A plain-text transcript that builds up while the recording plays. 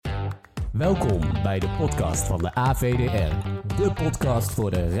Welkom bij de podcast van de AVDR, de podcast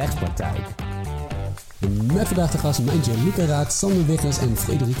voor de rechtspraktijk. Met vandaag de gast Mijntje Lukeraat, Sander Wiggers en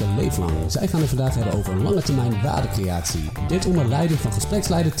Frederike Leeflang. Zij gaan het vandaag hebben over lange termijn waardecreatie. Dit onder leiding van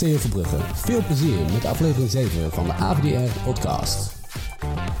gespreksleider Theo Verbrugge. Veel plezier met aflevering 7 van de AVDR podcast.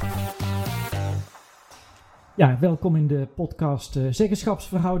 Ja, welkom in de podcast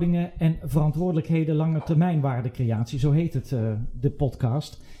Zeggenschapsverhoudingen en verantwoordelijkheden lange termijn waardecreatie. Zo heet het, de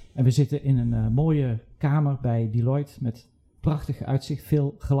podcast. En we zitten in een mooie kamer bij Deloitte met prachtig uitzicht,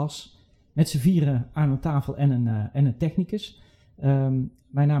 veel glas. Met z'n vieren aan een tafel en een technicus.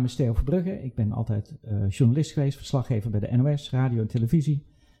 Mijn naam is Theo Verbrugge. Ik ben altijd journalist geweest, verslaggever bij de NOS, radio en televisie.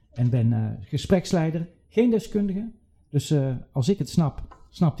 En ben gespreksleider, geen deskundige. Dus als ik het snap,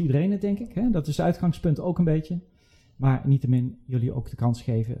 snapt iedereen het, denk ik. Hè? Dat is het uitgangspunt ook een beetje. Maar niettemin jullie ook de kans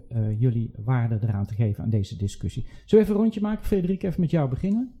geven, jullie waarde eraan te geven aan deze discussie. Zullen we even een rondje maken? Frederike, even met jou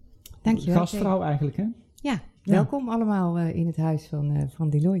beginnen. Dankjewel. Gastvrouw eigenlijk, hè? Ja, welkom allemaal in het huis van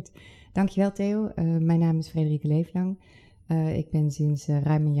Deloitte. Dankjewel Theo. Mijn naam is Frederike Leeflang. Ik ben sinds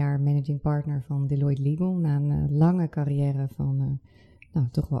ruim een jaar managing partner van Deloitte Legal. Na een lange carrière van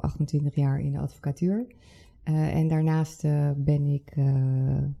toch wel 28 jaar in de advocatuur. En daarnaast ben ik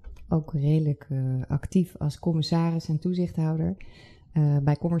ook redelijk actief als commissaris en toezichthouder.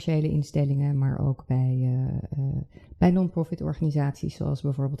 Bij commerciële instellingen, maar ook bij non-profit organisaties zoals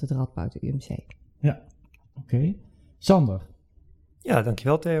bijvoorbeeld het Radboud UMC. Ja, oké. Sander. Ja,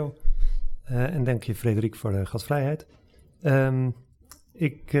 dankjewel Theo. En dank je Frederik voor de gastvrijheid.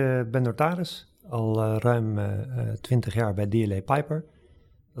 Ik ben notaris, al ruim 20 jaar bij DLA Piper.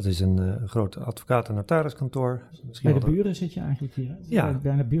 Dat is een groot advocaat- en notariskantoor. Bij de buren zit je eigenlijk hier, hè? Ja.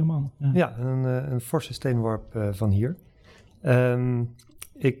 Bijna buurman. Ja, een forse steenworp van hier.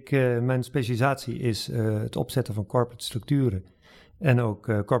 Mijn specialisatie is het opzetten van corporate structuren en ook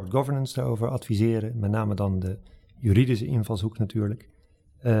corporate governance daarover adviseren. Met name dan de juridische invalshoek natuurlijk.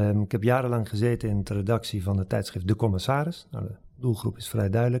 Ik heb jarenlang gezeten in de redactie van het tijdschrift De Commissaris. Nou, de doelgroep is vrij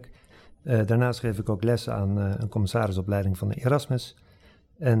duidelijk. Daarnaast geef ik ook lessen aan een commissarisopleiding van de Erasmus.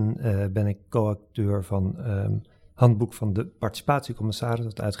 En ben ik co-auteur van Handboek van de Participatiecommissaris,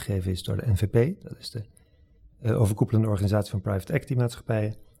 dat uitgegeven is door de NVP. Dat is de overkoepelende organisatie van private equity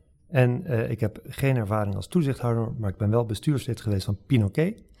maatschappijen. En ik heb geen ervaring als toezichthouder, maar ik ben wel bestuurslid geweest van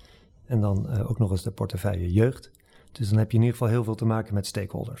Pinoquet. En dan ook nog eens de portefeuille jeugd. Dus dan heb je in ieder geval heel veel te maken met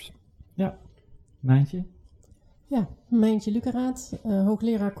stakeholders. Ja, Mijntje? Ja, Mijntje Lukeraat,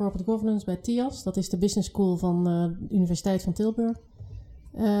 hoogleraar Corporate Governance bij TIAS. Dat is de business school van de Universiteit van Tilburg.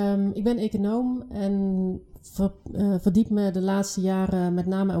 Ik ben econoom en verdiep me de laatste jaren met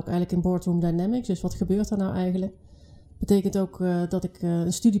name ook eigenlijk in boardroom dynamics. Dus wat gebeurt er nou eigenlijk? Betekent ook dat ik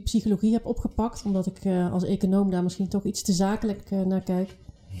een studie psychologie heb opgepakt, omdat ik als econoom daar misschien toch iets te zakelijk naar kijk.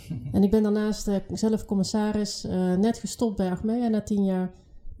 En ik ben daarnaast zelf commissaris, net gestopt bij Achmea na 10 jaar,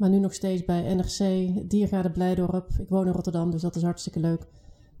 maar nu nog steeds bij NRC, Diergaarde Blijdorp. Ik woon in Rotterdam, dus dat is hartstikke leuk.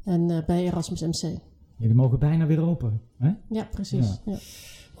 En bij Erasmus MC. Jullie mogen bijna weer open, hè? Ja, precies. Ja.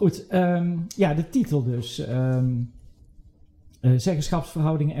 Goed, de titel dus.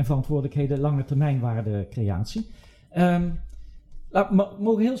 Zeggenschapsverhoudingen en verantwoordelijkheden lange termijn waardecreatie. We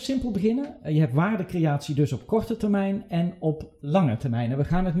mogen heel simpel beginnen. Je hebt waardecreatie dus op korte termijn en op lange termijn. En we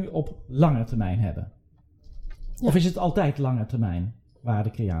gaan het nu op lange termijn hebben. Ja. Of is het altijd lange termijn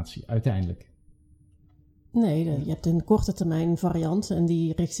waardecreatie uiteindelijk? Nee, je hebt een korte termijn variant en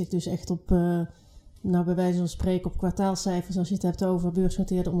die richt zich dus echt op, bij wijze van spreken op kwartaalcijfers als je het hebt over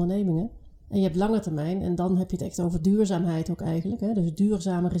beursgenoteerde ondernemingen. En je hebt lange termijn en dan heb je het echt over duurzaamheid ook eigenlijk, hè? Dus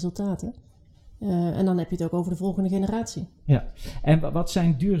duurzame resultaten. En dan heb je het ook over de volgende generatie. Ja, en wat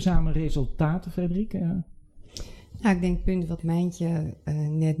zijn duurzame resultaten, Frederike? Nou, ik denk het punt wat Mijntje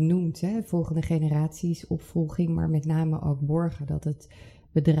net noemt, hè, volgende generaties, opvolging, maar met name ook borgen dat het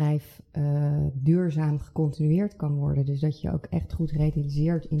bedrijf duurzaam gecontinueerd kan worden. Dus dat je ook echt goed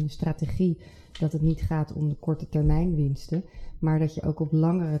realiseert in de strategie dat het niet gaat om de korte termijn winsten, maar dat je ook op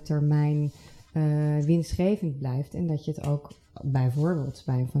langere termijn winstgevend blijft. En dat je het ook bijvoorbeeld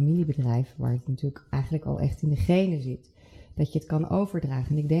bij een familiebedrijf, waar het natuurlijk eigenlijk al echt in de genen zit, dat je het kan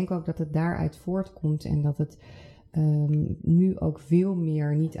overdragen. En ik denk ook dat het daaruit voortkomt en dat het nu ook veel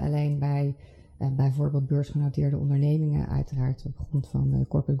meer, niet alleen bij bijvoorbeeld beursgenoteerde ondernemingen, uiteraard op grond van de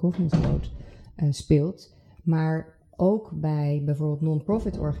Corporate Governance Code, speelt. Maar ook bij bijvoorbeeld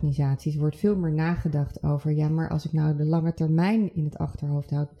non-profit organisaties wordt veel meer nagedacht over, ja, maar als ik nou de lange termijn in het achterhoofd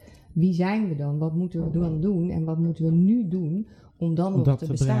houd, wie zijn we dan? Wat moeten we dan doen? En wat moeten we nu doen om dan nog te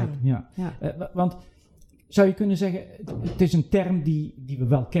bestaan? Ja. Want zou je kunnen zeggen, het is een term die we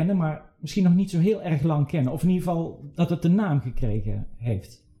wel kennen, maar misschien nog niet zo heel erg lang kennen. Of in ieder geval dat het een naam gekregen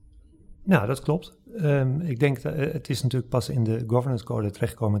heeft. Nou, dat klopt. Ik denk dat het is natuurlijk pas in de governance code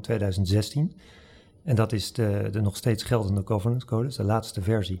terechtgekomen in 2016. En dat is de nog steeds geldende governance code, dus de laatste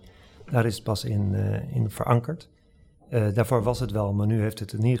versie. Daar is het pas in verankerd. Daarvoor was het wel, maar nu heeft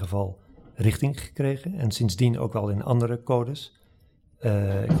het in ieder geval richting gekregen. En sindsdien ook wel in andere codes.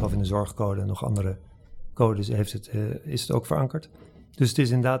 Ik geloof in de zorgcode en nog andere codes is het ook verankerd. Dus het is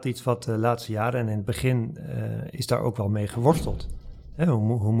inderdaad iets wat de laatste jaren en in het begin is daar ook wel mee geworsteld.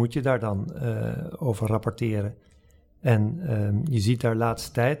 Hoe moet je daar dan over rapporteren? En je ziet daar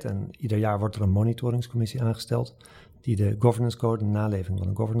laatste tijd, en ieder jaar wordt er een monitoringscommissie aangesteld, die de governance code, de naleving van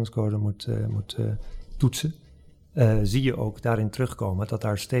de governance code moet toetsen. Zie je ook daarin terugkomen dat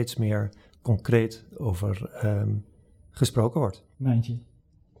daar steeds meer concreet over gesproken wordt. Mijntje.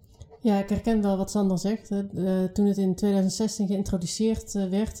 Ja, ik herken wel wat Sander zegt. Toen het in 2016 geïntroduceerd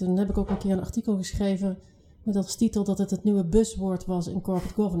werd, toen heb ik ook een keer een artikel geschreven met als titel dat het nieuwe buzzwoord was in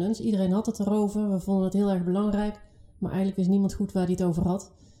corporate governance. Iedereen had het erover, we vonden het heel erg belangrijk, maar eigenlijk wist niemand goed waar hij het over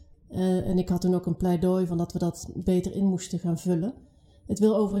had. En ik had toen ook een pleidooi van dat we dat beter in moesten gaan vullen. Het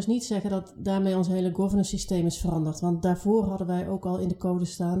wil overigens niet zeggen dat daarmee ons hele governance systeem is veranderd, want daarvoor hadden wij ook al in de code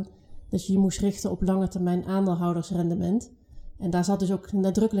staan dat je moest richten op lange termijn aandeelhoudersrendement. En daar zat dus ook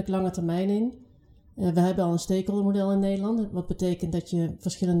nadrukkelijk lange termijn in. We hebben al een stakeholdermodel in Nederland, wat betekent dat je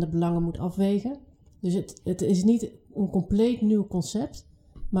verschillende belangen moet afwegen. Dus het is niet een compleet nieuw concept,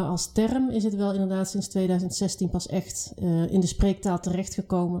 maar als term is het wel inderdaad sinds 2016 pas echt in de spreektaal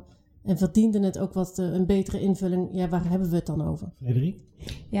terechtgekomen. En verdiende het ook wat een betere invulling. Ja, waar hebben we het dan over? Frederik?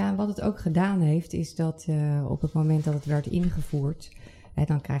 Ja, en wat het ook gedaan heeft, is dat op het moment dat het werd ingevoerd,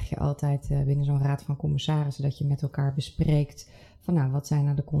 dan krijg je altijd binnen zo'n raad van commissarissen dat je met elkaar bespreekt van nou, wat zijn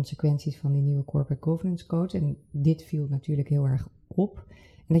nou de consequenties van die nieuwe corporate governance code? En dit viel natuurlijk heel erg op.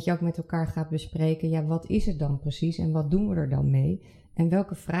 En dat je ook met elkaar gaat bespreken, ja, wat is het dan precies en wat doen we er dan mee? En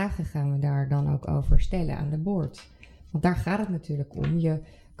welke vragen gaan we daar dan ook over stellen aan de board? Want daar gaat het natuurlijk om. Je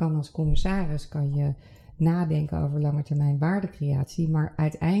kan als commissaris nadenken over langetermijn waardecreatie, maar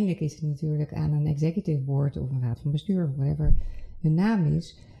uiteindelijk is het natuurlijk aan een executive board of een raad van bestuur, whatever hun naam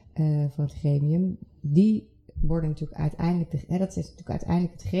is, van het gremium, die worden natuurlijk uiteindelijk, dat is natuurlijk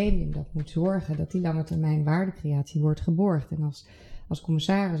uiteindelijk het gremium dat moet zorgen dat die langetermijn waardecreatie wordt geborgd. En als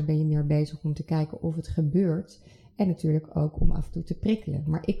commissaris ben je meer bezig om te kijken of het gebeurt en natuurlijk ook om af en toe te prikkelen.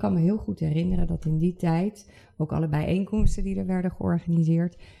 Maar ik kan me heel goed herinneren dat in die tijd, ook alle bijeenkomsten die er werden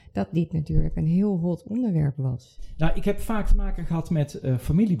georganiseerd, dat dit natuurlijk een heel hot onderwerp was. Nou, ik heb vaak te maken gehad met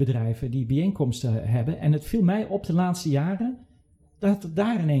familiebedrijven die bijeenkomsten hebben. En het viel mij op de laatste jaren dat het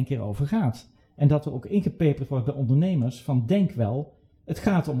daar in één keer over gaat. En dat er ook ingepeperd wordt bij ondernemers van denk wel, het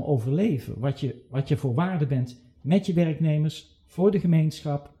gaat om overleven. Wat je voor waarde bent met je werknemers, voor de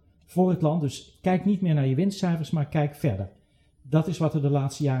gemeenschap, voor het land. Dus kijk niet meer naar je winstcijfers, maar kijk verder. Dat is wat er de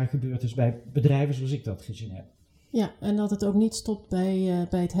laatste jaren gebeurd is bij bedrijven zoals ik dat gezien heb. Ja, en dat het ook niet stopt bij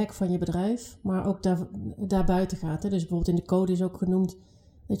het hek van je bedrijf, maar ook daarbuiten gaat. Hè. Dus bijvoorbeeld in de code is ook genoemd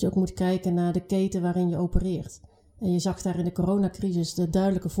dat je ook moet kijken naar de keten waarin je opereert. En je zag daar in de coronacrisis de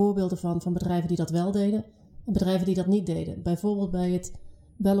duidelijke voorbeelden van bedrijven die dat wel deden en bedrijven die dat niet deden. Bijvoorbeeld bij het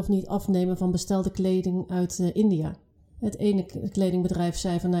wel of niet afnemen van bestelde kleding uit India. Het ene kledingbedrijf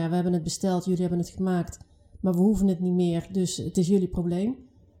zei van, nou ja, we hebben het besteld, jullie hebben het gemaakt, maar we hoeven het niet meer, dus het is jullie probleem.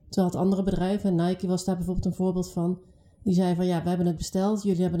 Terwijl het andere bedrijf, en Nike was daar bijvoorbeeld een voorbeeld van, die zei van, ja, we hebben het besteld,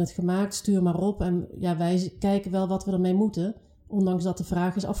 jullie hebben het gemaakt, stuur maar op. En ja, wij kijken wel wat we ermee moeten, ondanks dat de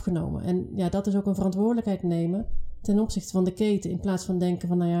vraag is afgenomen. En ja, dat is ook een verantwoordelijkheid nemen ten opzichte van de keten, in plaats van denken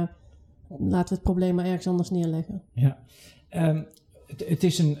van, nou ja, laten we het probleem maar ergens anders neerleggen. Ja,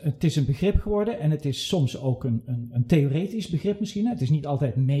 het is een begrip geworden en het is soms ook een theoretisch begrip misschien. Het is niet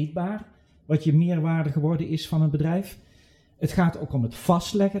altijd meetbaar wat je meerwaarde geworden is van een bedrijf. Het gaat ook om het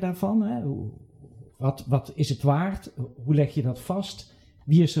vastleggen daarvan. Hè. Wat is het waard? Hoe leg je dat vast?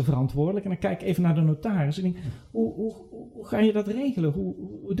 Wie is er verantwoordelijk? En dan kijk ik even naar de notaris en denk, hoe ga je dat regelen?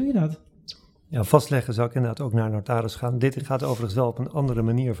 Hoe doe je dat? Ja, vastleggen zou ik inderdaad ook naar een notaris gaan. Dit gaat overigens wel op een andere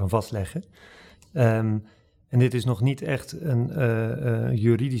manier van vastleggen. En dit is nog niet echt een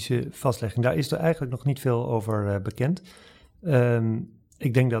juridische vastlegging. Daar is er eigenlijk nog niet veel over bekend.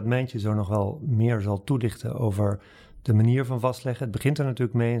 Ik denk dat Mijntje zo nog wel meer zal toelichten over de manier van vastleggen. Het begint er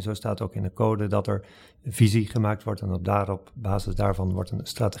natuurlijk mee, en zo staat ook in de code, dat er een visie gemaakt wordt en op basis daarvan wordt een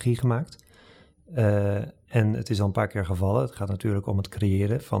strategie gemaakt. En het is al een paar keer gevallen. Het gaat natuurlijk om het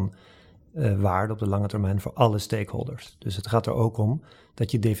creëren van waarde op de lange termijn voor alle stakeholders. Dus het gaat er ook om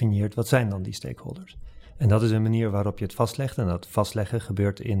dat je definieert wat zijn dan die stakeholders. En dat is een manier waarop je het vastlegt. En dat vastleggen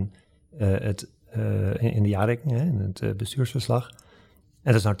gebeurt in de jaarrekening, in het bestuursverslag.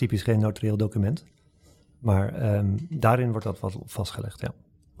 En dat is nou typisch geen notarieel document. Maar daarin wordt dat wat vastgelegd, ja.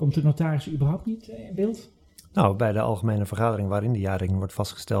 Komt de notaris überhaupt niet in beeld? Nou, bij de algemene vergadering waarin de jaarrekening wordt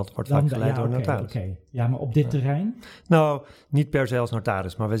vastgesteld, wordt vaak geleid door een notaris. Okay. Ja, maar op dit terrein? Nou, niet per se als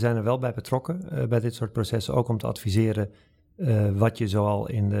notaris, maar we zijn er wel bij betrokken bij dit soort processen, ook om te adviseren wat je zoal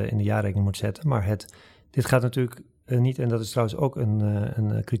in de jaarrekening moet zetten. Maar dit gaat natuurlijk niet, en dat is trouwens ook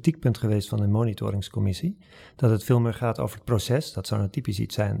een kritiekpunt geweest van de monitoringscommissie, dat het veel meer gaat over het proces. Dat zou nou typisch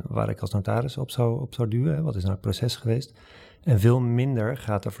iets zijn waar ik als notaris op zou duwen. Hè? Wat is nou het proces geweest? En veel minder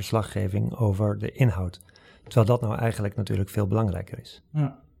gaat de verslaggeving over de inhoud. Terwijl dat nou eigenlijk natuurlijk veel belangrijker is.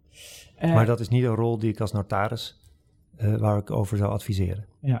 Ja. Maar dat is niet een rol die ik als notaris, waar ik over zou adviseren.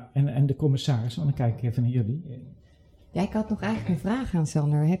 Ja, en de commissaris, want dan kijk ik even naar jullie. Ja, ik had nog eigenlijk een vraag aan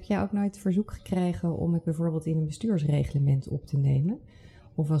Sander. Heb jij ook nooit verzoek gekregen om het bijvoorbeeld in een bestuursreglement op te nemen?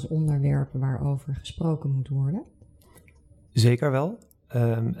 Of als onderwerp waarover gesproken moet worden? Zeker wel.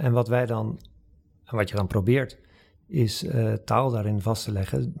 En wat je dan probeert, is taal daarin vast te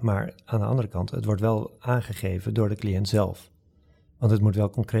leggen. Maar aan de andere kant, het wordt wel aangegeven door de cliënt zelf. Want het moet wel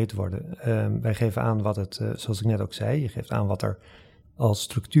concreet worden. Wij geven aan wat het, zoals ik net ook zei, je geeft aan wat er als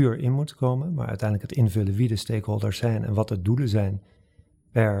structuur in moet komen. Maar uiteindelijk het invullen wie de stakeholders zijn en wat de doelen zijn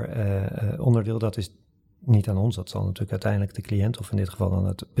per onderdeel, dat is niet aan ons. Dat zal natuurlijk uiteindelijk de cliënt of in dit geval dan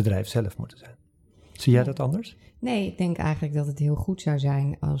het bedrijf zelf moeten zijn. Zie jij dat anders? Nee, ik denk eigenlijk dat het heel goed zou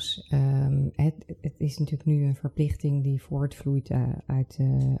zijn als... het is natuurlijk nu een verplichting die voortvloeit uit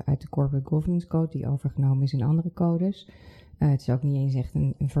de Corporate Governance Code, die overgenomen is in andere codes. Het is ook niet eens echt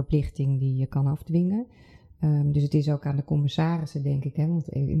een verplichting die je kan afdwingen. Dus het is ook aan de commissarissen, denk ik, want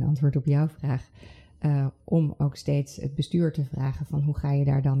in antwoord op jouw vraag, om ook steeds het bestuur te vragen van hoe ga je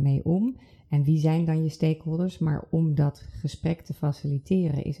daar dan mee om? En wie zijn dan je stakeholders? Maar om dat gesprek te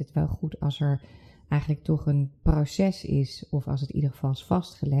faciliteren is het wel goed als er eigenlijk toch een proces is, of als het in ieder geval is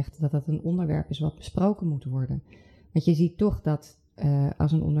vastgelegd, dat dat een onderwerp is wat besproken moet worden. Want je ziet toch dat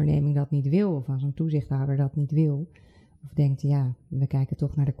als een onderneming dat niet wil, of als een toezichthouder dat niet wil, of denkt, ja, we kijken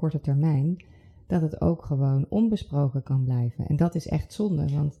toch naar de korte termijn, dat het ook gewoon onbesproken kan blijven. En dat is echt zonde.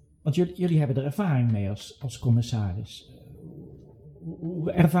 Want jullie hebben er ervaring mee als commissaris.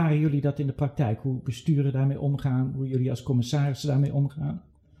 Hoe ervaren jullie dat in de praktijk? Hoe besturen daarmee omgaan? Hoe jullie als commissarissen daarmee omgaan?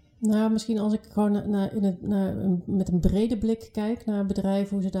 Nou, misschien als ik gewoon met een brede blik kijk naar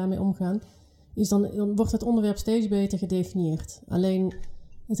bedrijven, hoe ze daarmee omgaan, dan wordt het onderwerp steeds beter gedefinieerd. Alleen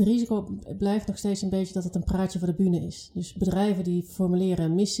het risico blijft nog steeds een beetje dat het een praatje voor de bühne is. Dus bedrijven die formuleren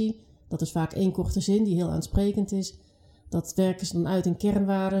een missie, dat is vaak één korte zin die heel aansprekend is. Dat werken ze dan uit in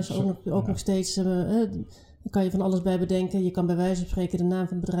kernwaarden. Ook nog steeds, daar kan je van alles bij bedenken. Je kan bij wijze van spreken de naam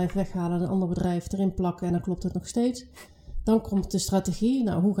van het bedrijf weghalen en een ander bedrijf erin plakken en dan klopt het nog steeds. Dan komt de strategie.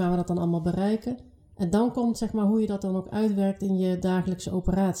 Nou, hoe gaan we dat dan allemaal bereiken? En dan komt zeg maar hoe je dat dan ook uitwerkt in je dagelijkse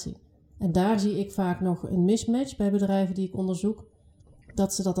operatie. En daar zie ik vaak nog een mismatch bij bedrijven die ik onderzoek.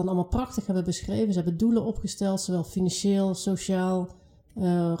 Dat ze dat dan allemaal prachtig hebben beschreven. Ze hebben doelen opgesteld, zowel financieel, sociaal,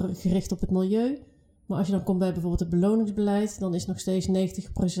 gericht op het milieu. Maar als je dan komt bij bijvoorbeeld het beloningsbeleid, dan is nog steeds 90%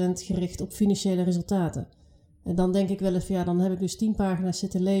 gericht op financiële resultaten. En dan denk ik wel eens van ja, dan heb ik dus 10 pagina's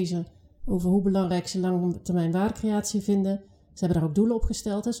zitten lezen over hoe belangrijk ze langetermijn waardecreatie vinden. Ze hebben daar ook doelen op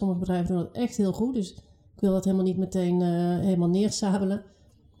gesteld. Hè. Sommige bedrijven doen dat echt heel goed, dus ik wil dat helemaal niet meteen helemaal neersabelen.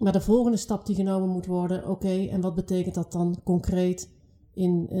 Maar de volgende stap die genomen moet worden, oké, en wat betekent dat dan concreet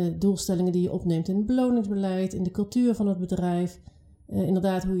in doelstellingen die je opneemt in het beloningsbeleid, in de cultuur van het bedrijf,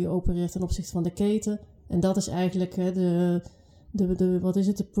 inderdaad hoe je opereert ten opzichte van de keten. En dat is eigenlijk wat is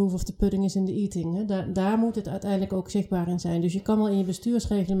het? De proof of the pudding is in the eating. Hè? Daar moet het uiteindelijk ook zichtbaar in zijn. Dus je kan wel in je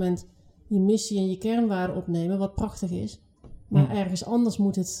bestuursreglement je missie en je kernwaarden opnemen, wat prachtig is. Maar ergens anders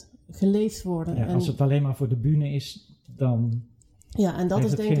moet het geleefd worden. Ja, als het alleen maar voor de bühne is, dan en dat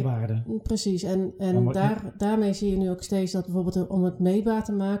heeft is het denk geen waarde. Precies. En daarmee zie je nu ook steeds dat bijvoorbeeld om het meetbaar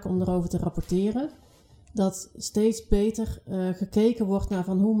te maken, om erover te rapporteren, dat steeds beter gekeken wordt naar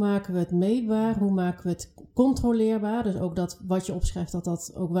van hoe maken we het meetbaar, hoe maken we het controleerbaar. Dus ook dat wat je opschrijft,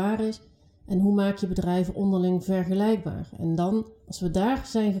 dat ook waar is. En hoe maak je bedrijven onderling vergelijkbaar. En dan, als we daar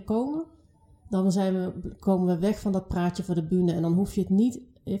zijn gekomen, dan komen we weg van dat praatje voor de bühne. En dan hoef je het niet,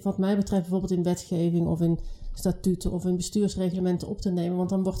 wat mij betreft, bijvoorbeeld in wetgeving of in statuten of in bestuursreglementen op te nemen, want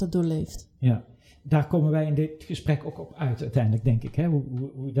dan wordt het doorleefd. Ja, daar komen wij in dit gesprek ook op uit uiteindelijk, denk ik. Hè? Hoe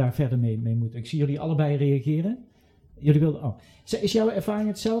we daar verder mee moeten. Ik zie jullie allebei reageren. Jullie wilden. Is jouw ervaring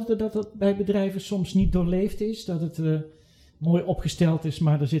hetzelfde dat het bij bedrijven soms niet doorleefd is? Dat het mooi opgesteld is,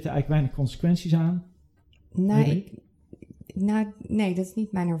 maar er zitten eigenlijk weinig consequenties aan? Nee, dat is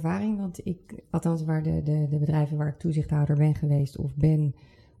niet mijn ervaring. Want althans waar de bedrijven waar ik toezichthouder ben geweest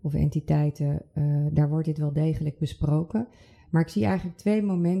of entiteiten, daar wordt dit wel degelijk besproken. Maar ik zie eigenlijk 2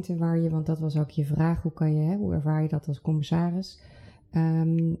 momenten waar je, want dat was ook je vraag, hoe ervaar je dat als commissaris?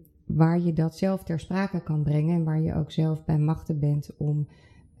 waar je dat zelf ter sprake kan brengen en waar je ook zelf bij machten bent om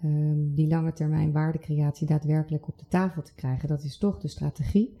die lange termijn waardecreatie daadwerkelijk op de tafel te krijgen. Dat is toch de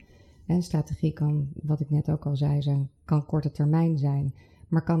strategie. En strategie kan, wat ik net ook al zei, kan korte termijn zijn,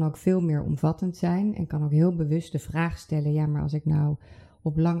 maar kan ook veel meer omvattend zijn en kan ook heel bewust de vraag stellen, ja, maar als ik nou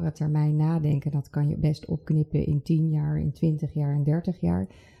op langere termijn nadenk, en dat kan je best opknippen in 10 jaar, in 20 jaar en 30 jaar.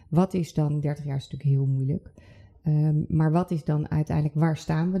 Wat is dan, 30 jaar is natuurlijk heel moeilijk, maar wat is dan uiteindelijk, waar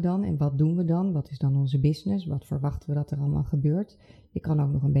staan we dan en wat doen we dan? Wat is dan onze business? Wat verwachten we dat er allemaal gebeurt? Je kan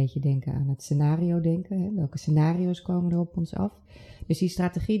ook nog een beetje denken aan het scenario denken. Hè? Welke scenario's komen er op ons af? Dus die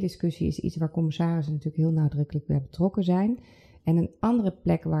strategiediscussie is iets waar commissarissen natuurlijk heel nadrukkelijk bij betrokken zijn. En een andere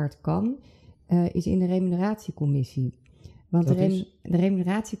plek waar het kan, is in de remuneratiecommissie. Want de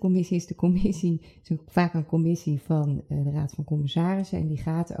remuneratiecommissie is vaak een commissie van de Raad van Commissarissen. En die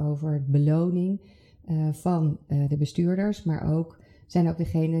gaat over de beloning van de bestuurders, maar ook zijn ook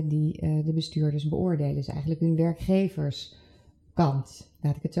degenen die de bestuurders beoordelen. Dus eigenlijk hun werkgeverskant,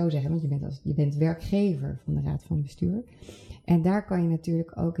 laat ik het zo zeggen. Want je bent werkgever van de Raad van Bestuur. En daar kan je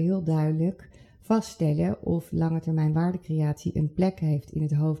natuurlijk ook heel duidelijk vaststellen of lange termijn waardecreatie een plek heeft in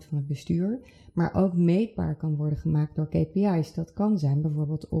het hoofd van het bestuur, maar ook meetbaar kan worden gemaakt door KPI's. Dat kan zijn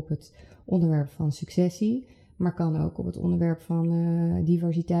bijvoorbeeld op het onderwerp van successie, maar kan ook op het onderwerp van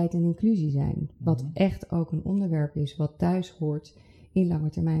diversiteit en inclusie zijn. Wat echt ook een onderwerp is wat thuis hoort in lange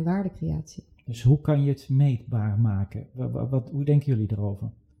termijn waardecreatie. Dus hoe kan je het meetbaar maken? Hoe denken jullie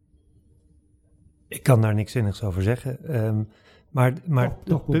erover? Ik kan daar niks zinnigs over zeggen. Maar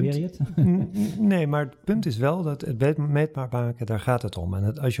toch probeer je het? Nee, maar het punt is wel dat het meetbaar maken, daar gaat het om.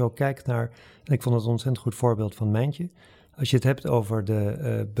 En als je ook kijkt naar, en ik vond het een ontzettend goed voorbeeld van Mijntje. Als je het hebt over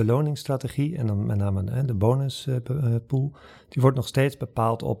de beloningsstrategie en dan met name de bonuspool, die wordt nog steeds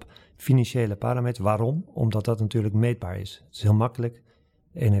bepaald op financiële parameters. Waarom? Omdat dat natuurlijk meetbaar is. Het is heel makkelijk.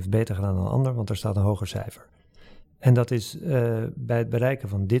 De een heeft beter gedaan dan de ander, want er staat een hoger cijfer. En dat is bij het bereiken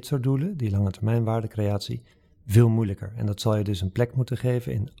van dit soort doelen, die lange termijn waardecreatie, veel moeilijker. En dat zal je dus een plek moeten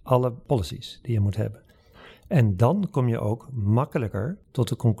geven in alle policies die je moet hebben. En dan kom je ook makkelijker tot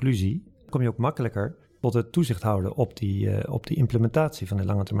de conclusie, tot het toezicht houden op die implementatie van de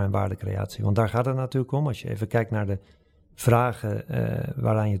lange termijn waardecreatie. Want daar gaat het natuurlijk om. Als je even kijkt naar de vragen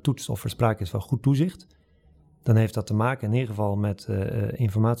waaraan je toetst of er sprake is van goed toezicht, dan heeft dat te maken in ieder geval met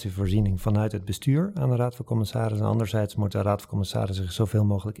informatievoorziening vanuit het bestuur aan de Raad van Commissarissen. En anderzijds moet de Raad van Commissarissen zich zoveel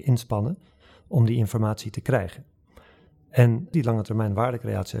mogelijk inspannen om die informatie te krijgen. En die lange termijn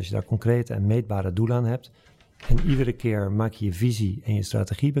waardecreatie, als je daar concrete en meetbare doelen aan hebt, en iedere keer maak je je visie en je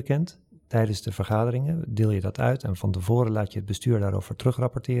strategie bekend tijdens de vergaderingen, deel je dat uit en van tevoren laat je het bestuur daarover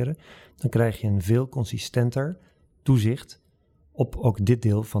terugrapporteren, dan krijg je een veel consistenter toezicht op ook dit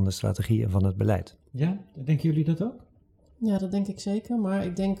deel van de strategie en van het beleid. Ja, denken jullie dat ook? Ja, dat denk ik zeker. Maar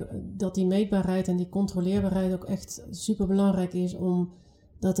ik denk dat die meetbaarheid en die controleerbaarheid ook echt super belangrijk is,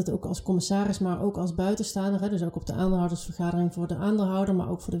 omdat het ook als commissaris, maar ook als buitenstaander, dus ook op de aandeelhoudersvergadering voor de aandeelhouder, maar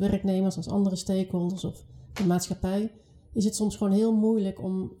ook voor de werknemers als andere stakeholders of de maatschappij, is het soms gewoon heel moeilijk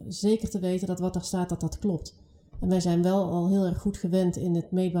om zeker te weten dat wat er staat, dat klopt. En wij zijn wel al heel erg goed gewend in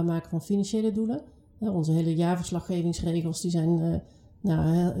het meetbaar maken van financiële doelen. Onze hele jaarverslaggevingsregels die zijn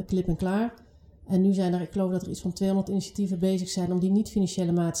klip en klaar. En nu zijn er, ik geloof dat er iets van 200 initiatieven bezig zijn om die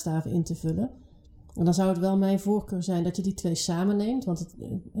niet-financiële maatstaven in te vullen. En dan zou het wel mijn voorkeur zijn dat je die twee samenneemt. Want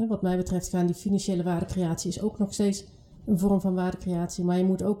wat mij betreft gaan die financiële waardecreatie is ook nog steeds een vorm van waardecreatie. Maar je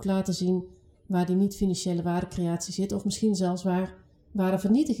moet ook laten zien waar die niet-financiële waardecreatie zit. Of misschien zelfs waar de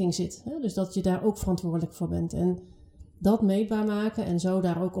vernietiging zit. Dus dat je daar ook verantwoordelijk voor bent. En dat meetbaar maken en zo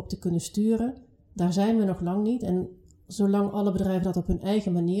daar ook op te kunnen sturen, daar zijn we nog lang niet. En zolang alle bedrijven dat op hun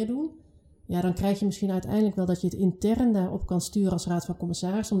eigen manier doen, ja, dan krijg je misschien uiteindelijk wel dat je het intern daarop kan sturen als Raad van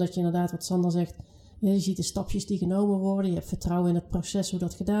Commissarissen. Omdat je inderdaad, wat Sander zegt, je ziet de stapjes die genomen worden. Je hebt vertrouwen in het proces, hoe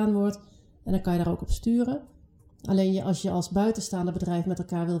dat gedaan wordt. En dan kan je daar ook op sturen. Alleen als je als buitenstaande bedrijf met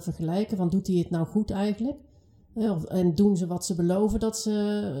elkaar wil vergelijken, van doet hij het nou goed eigenlijk? En doen ze wat ze beloven dat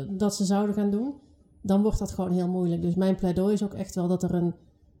ze zouden gaan doen? Dan wordt dat gewoon heel moeilijk. Dus mijn pleidooi is ook echt wel dat er een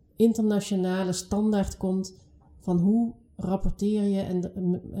internationale standaard komt van hoe rapporteer je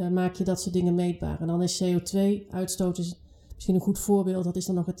en maak je dat soort dingen meetbaar. En dan is CO2-uitstoot misschien een goed voorbeeld. Dat is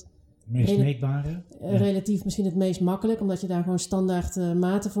dan nog het meest meetbare. Relatief misschien het meest makkelijk, omdat je daar gewoon standaard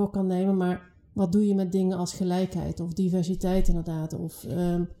maten voor kan nemen. Maar wat doe je met dingen als gelijkheid of diversiteit inderdaad? Of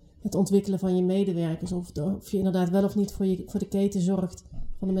het ontwikkelen van je medewerkers. Of je inderdaad wel of niet voor de keten zorgt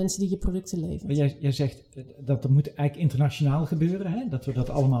van de mensen die je producten leveren. Jij zegt dat moet eigenlijk internationaal gebeuren, hè? Dat we dat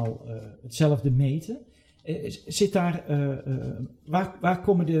allemaal hetzelfde meten. Zit daar, waar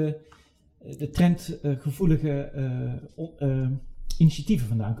komen de trendgevoelige initiatieven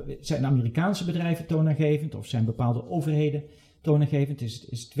vandaan? Zijn Amerikaanse bedrijven toonaangevend of zijn bepaalde overheden toonaangevend? Is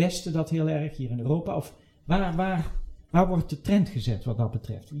het Westen dat heel erg hier in Europa? Of waar wordt de trend gezet wat dat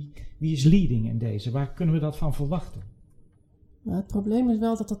betreft? Wie is leading in deze? Waar kunnen we dat van verwachten? Nou, het probleem is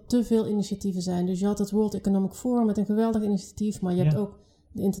wel dat er te veel initiatieven zijn. Dus je had het World Economic Forum met een geweldig initiatief, maar je hebt ook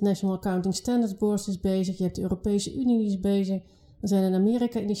de International Accounting Standards Board is bezig, je hebt de Europese Unie die is bezig, er zijn in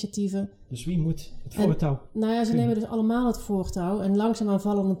Amerika initiatieven. Dus wie moet het voortouw? Ze nemen dus allemaal het voortouw en langzaamaan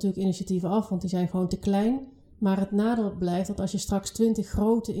vallen natuurlijk initiatieven af, want die zijn gewoon te klein. Maar het nadeel blijft dat als je straks 20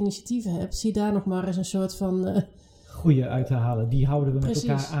 grote initiatieven hebt, zie daar nog maar eens een soort van goeie uit te halen. Die houden we met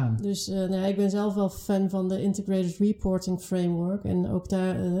elkaar aan. Dus ik ben zelf wel fan van de Integrated Reporting Framework. En ook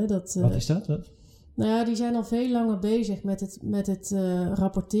daar Wat is dat? Die zijn al veel langer bezig met het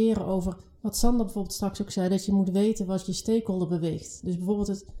rapporteren over wat Sander bijvoorbeeld straks ook zei, dat je moet weten wat je stakeholder beweegt. Dus bijvoorbeeld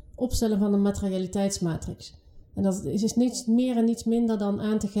het opstellen van een materialiteitsmatrix. En dat is niets meer en niets minder dan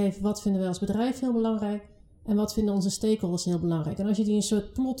aan te geven wat vinden wij als bedrijf heel belangrijk en wat vinden onze stakeholders heel belangrijk. En als je die een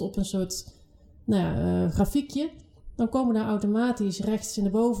soort plot op een soort grafiekje, dan komen daar automatisch rechts in de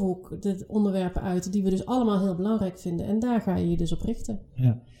bovenhoek de onderwerpen uit die we dus allemaal heel belangrijk vinden. En daar ga je je dus op richten.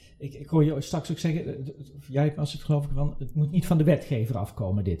 Ja. Ik hoor je straks ook zeggen, jij was het geloof ik van, het moet niet van de wetgever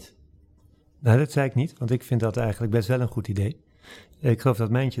afkomen dit. Nou, dat zei ik niet, want ik vind dat eigenlijk best wel een goed idee. Ik geloof dat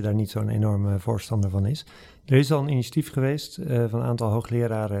Mijntje daar niet zo'n enorme voorstander van is. Er is al een initiatief geweest van een aantal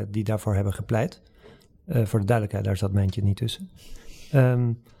hoogleraren die daarvoor hebben gepleit. Voor de duidelijkheid, daar zat Mijntje niet tussen.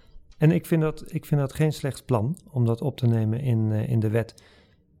 En ik vind dat geen slecht plan om dat op te nemen in de wet.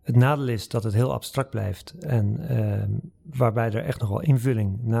 Het nadeel is dat het heel abstract blijft en waarbij er echt nog wel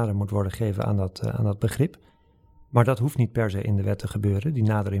invulling nader moet worden gegeven aan dat begrip. Maar dat hoeft niet per se in de wet te gebeuren, die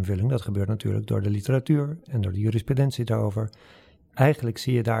nadere invulling. Dat gebeurt natuurlijk door de literatuur en door de jurisprudentie daarover. Eigenlijk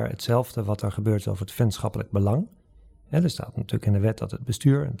zie je daar hetzelfde wat er gebeurt over het vennootschappelijk belang. Er staat natuurlijk in de wet dat het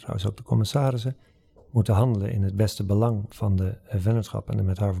bestuur en trouwens ook de commissarissen moeten handelen in het beste belang van de vennootschap en de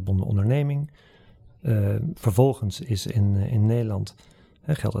met haar verbonden onderneming. Vervolgens is in Nederland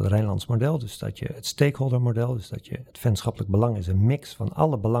geldt het Rijnlands model, dus dat je het stakeholder model, dus dat je het vennootschappelijk belang is een mix van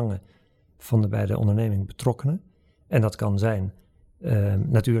alle belangen van de bij de onderneming betrokkenen. En dat kan zijn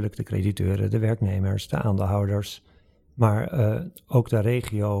natuurlijk de crediteuren, de werknemers, de aandeelhouders, maar ook de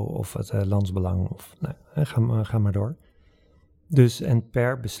regio of het landsbelang, of ga maar door. Dus en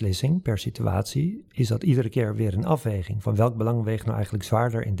per beslissing, per situatie, is dat iedere keer weer een afweging van welk belang weegt nou eigenlijk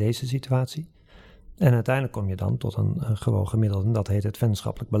zwaarder in deze situatie. En uiteindelijk kom je dan tot een gewoon gemiddelde en dat heet het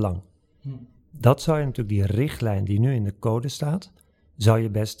vennootschappelijk belang. Dat zou je natuurlijk, die richtlijn die nu in de code staat, zou je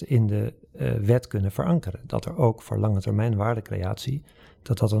best in de wet kunnen verankeren. Dat er ook voor lange termijn waardecreatie,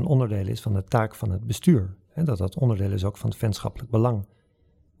 dat een onderdeel is van de taak van het bestuur. En dat onderdeel is ook van het vennootschappelijk belang.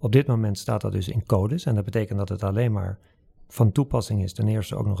 Op dit moment staat dat dus in codes en dat betekent dat het alleen maar van toepassing is. Ten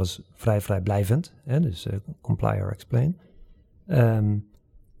eerste ook nog eens vrijblijvend, dus comply or explain.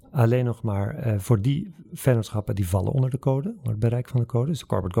 Alleen nog maar voor die vennootschappen die vallen onder de code, onder het bereik van de code. Dus de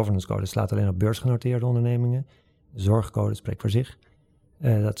Corporate Governance Code slaat alleen op beursgenoteerde ondernemingen. De zorgcode spreekt voor zich.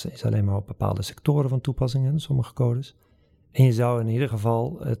 Dat is alleen maar op bepaalde sectoren van toepassingen, sommige codes. En je zou in ieder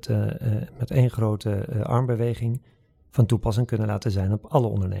geval het met één grote armbeweging van toepassing kunnen laten zijn op alle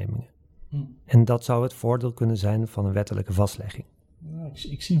ondernemingen. En dat zou het voordeel kunnen zijn van een wettelijke vastlegging. Nou,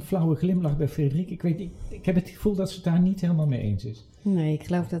 ik zie een flauwe glimlach bij Frederik. Ik heb het gevoel dat ze het daar niet helemaal mee eens is. Nee, ik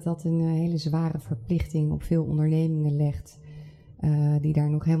geloof dat dat een hele zware verplichting op veel ondernemingen legt, die daar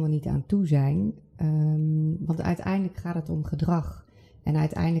nog helemaal niet aan toe zijn. Want uiteindelijk gaat het om gedrag. En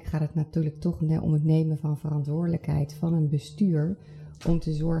uiteindelijk gaat het natuurlijk toch om het nemen van verantwoordelijkheid van een bestuur om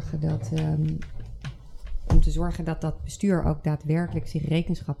te zorgen dat dat bestuur ook daadwerkelijk zich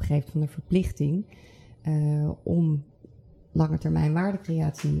rekenschap geeft van de verplichting om lange termijn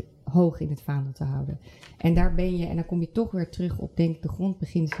waardecreatie hoog in het vaandel te houden. En daar en dan kom je toch weer terug op, denk ik, de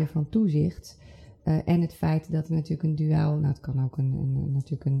grondbeginselen van toezicht. En het feit dat er natuurlijk een duaal, het kan ook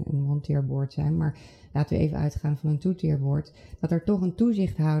natuurlijk een one-tier board zijn, maar laten we even uitgaan van een two-tier board, dat er toch een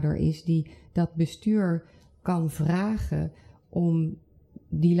toezichthouder is die dat bestuur kan vragen om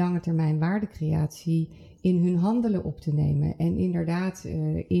die lange termijn waardecreatie in hun handelen op te nemen. En inderdaad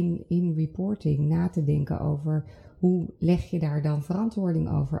in reporting na te denken over hoe leg je daar dan verantwoording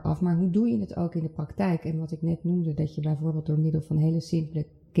over af, maar hoe doe je het ook in de praktijk? En wat ik net noemde, dat je bijvoorbeeld door middel van hele simpele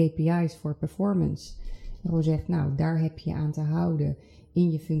KPI's voor performance gewoon zegt, daar heb je aan te houden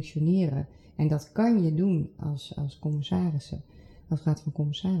in je functioneren. En dat kan je doen als commissarissen, als raad van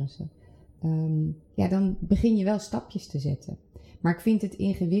commissarissen. Dan begin je wel stapjes te zetten. Maar ik vind het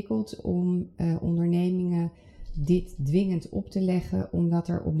ingewikkeld om ondernemingen dit dwingend op te leggen, omdat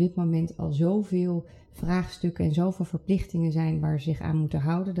er op dit moment al zoveel vraagstukken en zoveel verplichtingen zijn waar ze zich aan moeten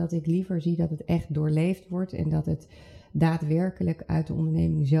houden, dat ik liever zie dat het echt doorleefd wordt en dat het daadwerkelijk uit de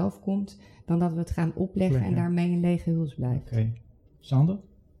onderneming zelf komt, dan dat we het gaan opleggen en daarmee een lege huls blijft. Oké. Sander?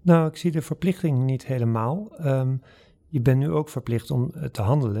 Nou, ik zie de verplichting niet helemaal. Je bent nu ook verplicht om te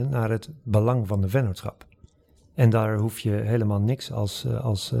handelen naar het belang van de vennootschap. En daar hoef je helemaal niks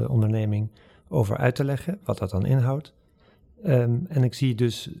als onderneming over uit te leggen, wat dat dan inhoudt. En ik zie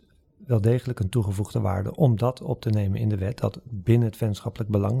dus wel degelijk een toegevoegde waarde om dat op te nemen in de wet, dat binnen het vennootschappelijk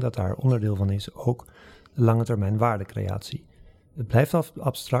belang, dat daar onderdeel van is, ook de lange termijn waardecreatie. Het blijft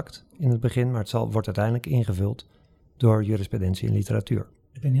abstract in het begin, maar het wordt uiteindelijk ingevuld door jurisprudentie en literatuur.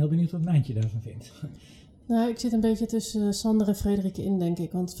 Ik ben heel benieuwd wat Mijntje daarvan vindt. Nou, ik zit een beetje tussen Sander en Frederike in, denk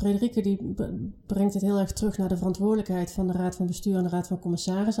ik. Want Frederike die brengt het heel erg terug naar de verantwoordelijkheid van de Raad van Bestuur en de Raad van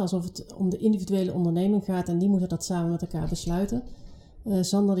Commissarissen. Alsof het om de individuele onderneming gaat en die moeten dat samen met elkaar besluiten.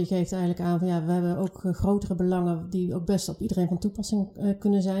 Sander die geeft eigenlijk aan van ja, we hebben ook grotere belangen die ook best op iedereen van toepassing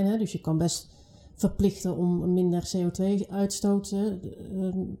kunnen zijn. Hè? Dus je kan best verplichten om minder CO2-uitstoot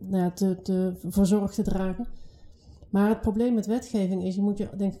te verzorg te dragen. Maar het probleem met wetgeving is, je moet je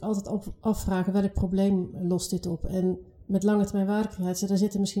denk ik altijd afvragen welk probleem lost dit op. En met lange termijn waardecreatie, daar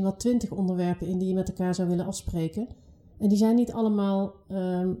zitten misschien wel 20 onderwerpen in die je met elkaar zou willen afspreken. En die zijn niet allemaal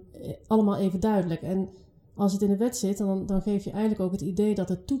even duidelijk. En als het in de wet zit, dan geef je eigenlijk ook het idee dat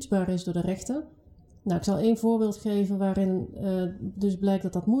het toetsbaar is door de rechter. Nou, ik zal 1 voorbeeld geven waarin dus blijkt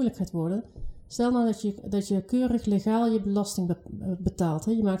dat dat moeilijk gaat worden. Stel nou dat je keurig legaal je belasting betaalt.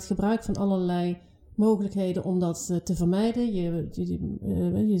 Hè. Je maakt gebruik van allerlei mogelijkheden om dat te vermijden.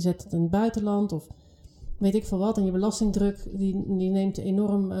 Je zet het in het buitenland of weet ik veel wat. En je belastingdruk die neemt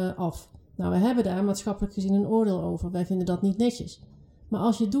enorm af. Nou, we hebben daar maatschappelijk gezien een oordeel over. Wij vinden dat niet netjes. Maar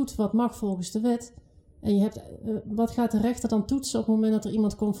als je doet wat mag volgens de wet, en je hebt, wat gaat de rechter dan toetsen op het moment dat er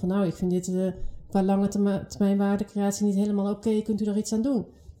iemand komt van nou, ik vind dit qua lange termijn waardecreatie niet helemaal oké, kunt u daar iets aan doen?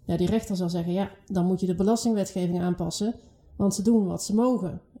 Ja, die rechter zal zeggen, ja, dan moet je de belastingwetgeving aanpassen, want ze doen wat ze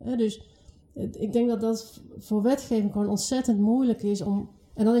mogen. Dus ik denk dat voor wetgeving gewoon ontzettend moeilijk is om.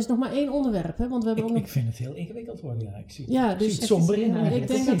 En dan is het nog maar 1 onderwerp, hè? Want we hebben Ik vind het heel ingewikkeld worden, ja. Ik zie dus het somber in eigenlijk.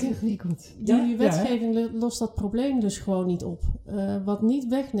 Ik denk dat die wetgeving lost dat probleem dus gewoon niet op. Wat niet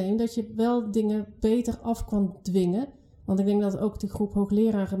wegneemt dat je wel dingen beter af kan dwingen. Want ik denk dat ook de groep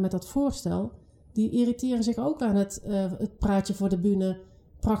hoogleraren met dat voorstel, die irriteren zich ook aan het praatje voor de bühne.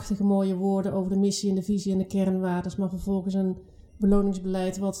 Prachtige mooie woorden over de missie en de visie en de kernwaarden, maar vervolgens een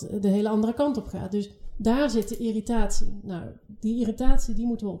beloningsbeleid wat de hele andere kant op gaat. Dus daar zit de irritatie. Nou, die irritatie die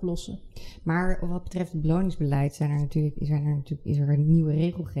moeten we oplossen. Maar wat betreft het beloningsbeleid is er een nieuwe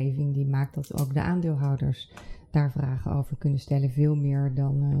regelgeving die maakt dat ook de aandeelhouders daar vragen over kunnen stellen. Veel meer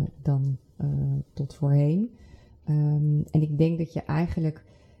dan tot voorheen. En ik denk dat je eigenlijk.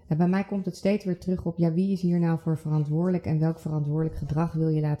 Bij mij komt het steeds weer terug op, ja, wie is hier nou voor verantwoordelijk en welk verantwoordelijk gedrag wil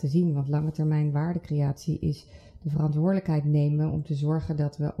je laten zien? Want lange termijn waardecreatie is de verantwoordelijkheid nemen om te zorgen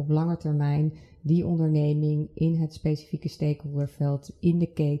dat we op lange termijn die onderneming in het specifieke stakeholderveld, in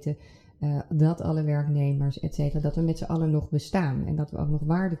de keten, dat alle werknemers, et cetera, dat we met z'n allen nog bestaan en dat we ook nog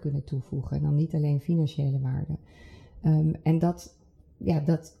waarde kunnen toevoegen en dan niet alleen financiële waarde. En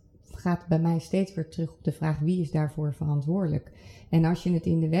dat gaat bij mij steeds weer terug op de vraag wie is daarvoor verantwoordelijk. En als je het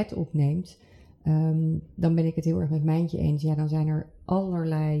in de wet opneemt, dan ben ik het heel erg met Mijntje eens. Ja, dan zijn er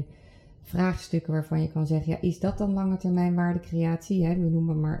allerlei vraagstukken waarvan je kan zeggen, ja, is dat dan lange termijn waardecreatie? Hè?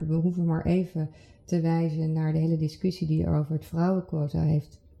 We hoeven maar even te wijzen naar de hele discussie die er over het vrouwenquota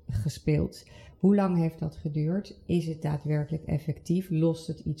heeft gespeeld. Hoe lang heeft dat geduurd? Is het daadwerkelijk effectief? Lost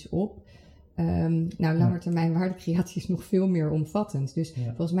het iets op? Lange termijn waardecreatie is nog veel meer omvattend. Dus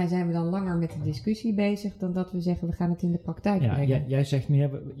volgens mij zijn we dan langer met de discussie bezig dan dat we zeggen we gaan het in de praktijk brengen. Jij zegt nu,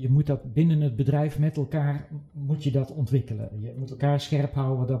 je moet dat binnen het bedrijf met elkaar moet je dat ontwikkelen. Je moet elkaar scherp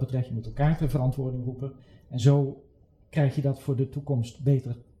houden wat dat betreft. Je moet elkaar ter verantwoording roepen. En zo krijg je dat voor de toekomst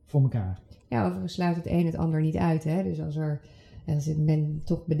beter voor elkaar. Ja, overigens sluit het een het ander niet uit. Hè? Dus als men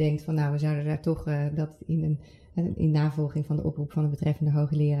toch bedenkt van nou, we zouden daar toch dat in navolging van de oproep van de betreffende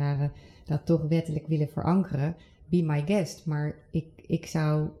hoogleraren dat toch wettelijk willen verankeren, be my guest. Maar ik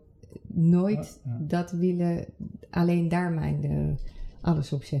zou nooit dat willen, alleen daar mijn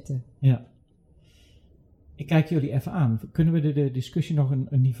alles op zetten. Ja. Ik kijk jullie even aan. Kunnen we de discussie nog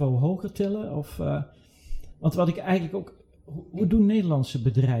een niveau hoger tillen? Want wat ik eigenlijk ook. Hoe doen Nederlandse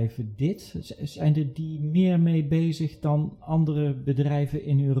bedrijven dit? Zijn er die meer mee bezig dan andere bedrijven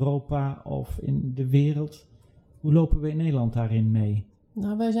in Europa of in de wereld? Hoe lopen we in Nederland daarin mee?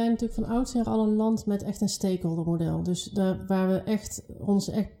 Nou, wij zijn natuurlijk van oudsher al een land met echt een stakeholder model. Dus waar we ons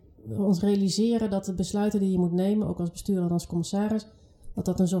echt ons realiseren dat de besluiten die je moet nemen, ook als bestuurder en als commissaris,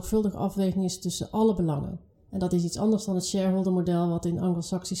 dat een zorgvuldige afweging is tussen alle belangen. En dat is iets anders dan het shareholder model wat in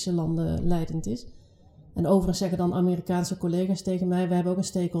Anglo-Saxische landen leidend is. En overigens zeggen dan Amerikaanse collega's tegen mij, we hebben ook een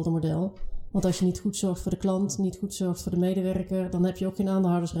stakeholder model. Want als je niet goed zorgt voor de klant, niet goed zorgt voor de medewerker, dan heb je ook geen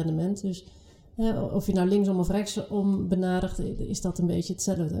aandeelhoudersrendement. Dus of je nou linksom of rechtsom benadert, is dat een beetje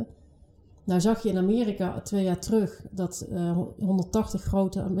hetzelfde. Nou zag je in Amerika 2 jaar terug dat 180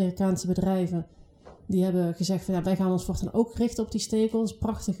 grote Amerikaanse bedrijven, die hebben gezegd van wij gaan ons voortaan ook richten op die stakeholders.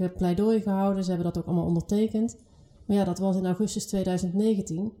 Prachtige pleidooi gehouden, ze hebben dat ook allemaal ondertekend. Maar ja, dat was in augustus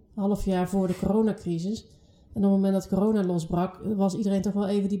 2019, een half jaar voor de coronacrisis. En op het moment dat corona losbrak, was iedereen toch wel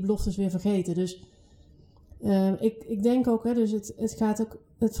even die beloftes weer vergeten. Dus ik denk ook, dus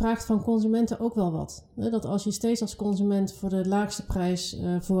het vraagt van consumenten ook wel wat. Dat als je steeds als consument voor de laagste prijs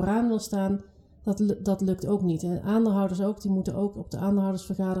vooraan wil staan, dat lukt ook niet. En aandeelhouders ook, die moeten ook op de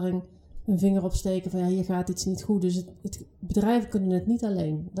aandeelhoudersvergadering hun vinger opsteken van hier gaat iets niet goed. Dus bedrijven kunnen het niet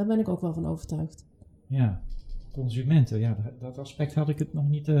alleen. Daar ben ik ook wel van overtuigd. Ja, consumenten, dat aspect had ik het nog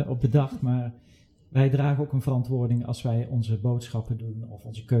niet op bedacht, maar wij dragen ook een verantwoording als wij onze boodschappen doen of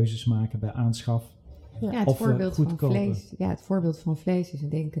onze keuzes maken bij aanschaf. Ja, het voorbeeld van vlees is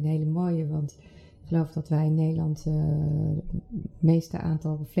denk ik een hele mooie, want ik geloof dat wij in Nederland het meeste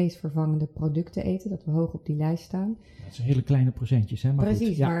aantal vleesvervangende producten eten, dat we hoog op die lijst staan. Dat zijn hele kleine procentjes, hè? Maar precies,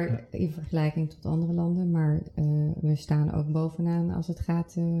 goed. Maar in vergelijking tot andere landen, maar we staan ook bovenaan als het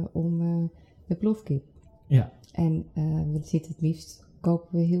gaat om de plofkip. Ja. En we zitten het liefst,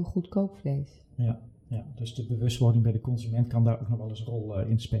 kopen we heel goedkoop vlees. Ja, dus de bewustwording bij de consument kan daar ook nog wel eens een rol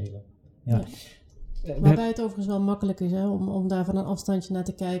in spelen. Ja. Waarbij het overigens wel makkelijk is om daar van een afstandje naar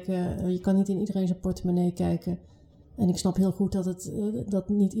te kijken. Je kan niet in iedereen zijn portemonnee kijken. En ik snap heel goed dat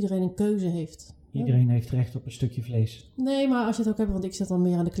niet iedereen een keuze heeft. Iedereen heeft recht op een stukje vlees. Nee, maar als je het ook hebt, want ik zit dan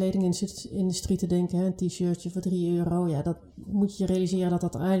meer aan de kledingindustrie te denken. Een t-shirtje voor €3. Ja, dat moet je realiseren dat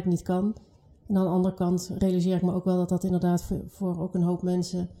dat eigenlijk niet kan. En aan de andere kant realiseer ik me ook wel dat inderdaad voor ook een hoop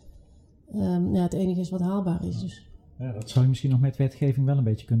mensen het enige is wat haalbaar is. Dus. Ja, dat zou je misschien nog met wetgeving wel een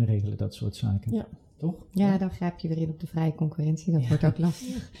beetje kunnen regelen, dat soort zaken. Ja. Toch? Ja, dan grijp je weer in op de vrije concurrentie. Dat wordt ook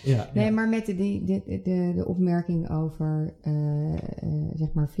lastig. Nee, maar met de opmerking over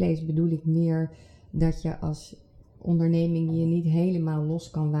zeg maar vlees bedoel ik meer dat je als onderneming je niet helemaal los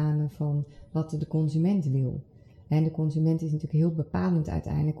kan wanen van wat de consument wil. En de consument is natuurlijk heel bepalend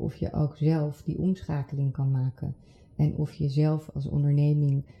uiteindelijk of je ook zelf die omschakeling kan maken. En of je zelf als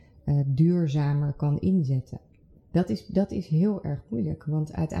onderneming duurzamer kan inzetten. Dat is heel erg moeilijk,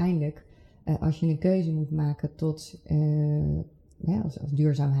 want uiteindelijk als je een keuze moet maken tot, als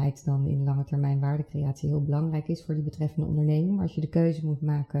duurzaamheid dan in lange termijn waardecreatie heel belangrijk is voor die betreffende onderneming, maar als je de keuze moet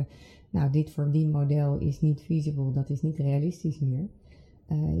maken, nou dit verdienmodel is niet feasible, dat is niet realistisch meer,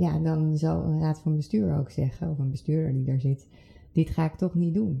 dan zal een raad van bestuur ook zeggen, of een bestuurder die daar zit, dit ga ik toch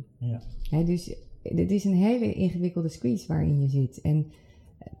niet doen. Ja. Dus dit is een hele ingewikkelde squeeze waarin je zit en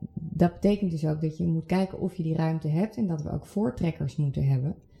dat betekent dus ook dat je moet kijken of je die ruimte hebt en dat we ook voortrekkers moeten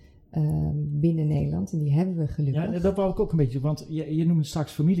hebben binnen Nederland. En die hebben we gelukkig. Ja, dat wou ik ook een beetje, want je noemde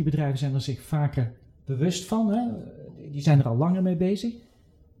straks familiebedrijven zijn er zich vaker bewust van. Hè? Die zijn er al langer mee bezig.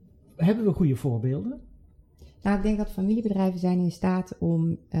 Hebben we goede voorbeelden? Nou, ik denk dat familiebedrijven zijn in staat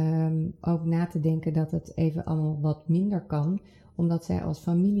om ook na te denken dat het even allemaal wat minder kan. Omdat zij als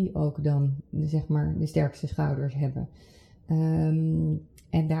familie ook dan zeg maar de sterkste schouders hebben.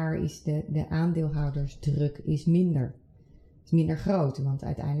 En daar is de aandeelhoudersdruk is minder. Is minder groot, want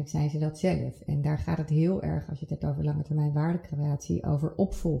uiteindelijk zijn ze dat zelf. En daar gaat het heel erg, als je het hebt over lange termijn waardecreatie, over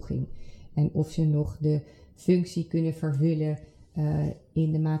opvolging. En of ze nog de functie kunnen vervullen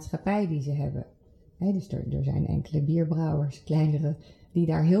in de maatschappij die ze hebben. Dus er zijn enkele bierbrouwers, kleinere, die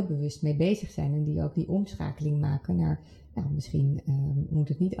daar heel bewust mee bezig zijn. En die ook die omschakeling maken naar, misschien moet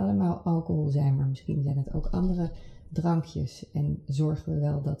het niet allemaal alcohol zijn, maar misschien zijn het ook andere drankjes. En zorgen we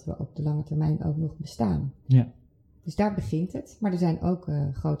wel dat we op de lange termijn ook nog bestaan. Ja. Dus daar begint het. Maar er zijn ook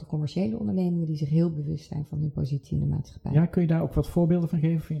grote commerciële ondernemingen die zich heel bewust zijn van hun positie in de maatschappij. Ja, kun je daar ook wat voorbeelden van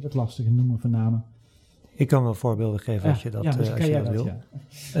geven? Vind je dat lastig, noemen van namen? Ik kan wel voorbeelden geven als je dat wil.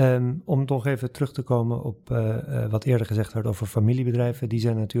 Ja. Om toch even terug te komen op wat eerder gezegd werd over familiebedrijven. Die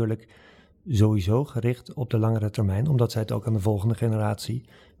zijn natuurlijk sowieso gericht op de langere termijn, omdat zij het ook aan de volgende generatie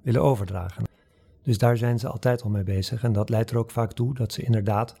willen overdragen. Dus daar zijn ze altijd al mee bezig. En dat leidt er ook vaak toe dat ze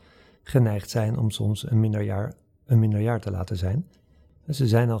inderdaad geneigd zijn om soms een minder jaar te laten zijn. Dus ze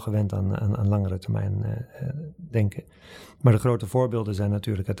zijn al gewend aan langere termijn denken. Maar de grote voorbeelden zijn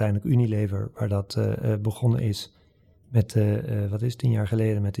natuurlijk uiteindelijk Unilever, waar dat begonnen is met, 10 jaar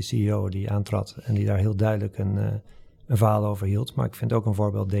geleden met de CEO die aantrad en die daar heel duidelijk een een verhaal over hield. Maar ik vind ook een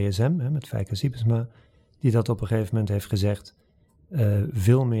voorbeeld DSM, met Fijke Siebesma, die dat op een gegeven moment heeft gezegd.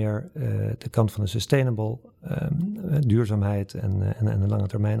 Veel meer de kant van de sustainable duurzaamheid en de lange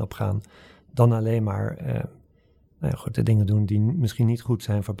termijn opgaan, dan alleen maar de dingen doen die misschien niet goed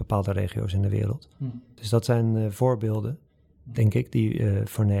zijn voor bepaalde regio's in de wereld. Dus dat zijn voorbeelden, denk ik, die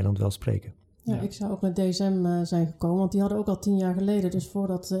voor Nederland wel spreken. Ja, ik zou ook met DSM zijn gekomen, want die hadden ook al 10 jaar geleden, dus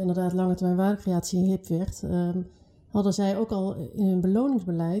voordat inderdaad lange termijn waardecreatie hip werd, hadden zij ook al in hun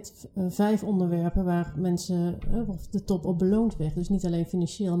beloningsbeleid 5 onderwerpen waar mensen of de top op beloond werd. Dus niet alleen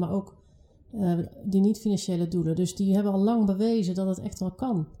financieel, maar ook die niet-financiële doelen. Dus die hebben al lang bewezen dat het echt wel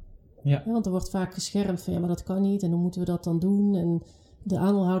kan. Ja. Want er wordt vaak geschermd van, maar dat kan niet en hoe moeten we dat dan doen? En de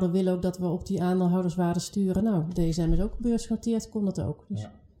aandeelhouder wil ook dat we op die aandeelhouderswaarde sturen. Nou, DSM is ook beursgenoteerd, kon dat ook. Dus.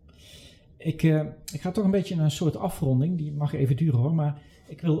 Ja. Ik ga toch een beetje naar een soort afronding, die mag even duren hoor, maar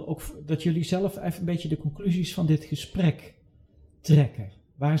ik wil ook dat jullie zelf even een beetje de conclusies van dit gesprek trekken.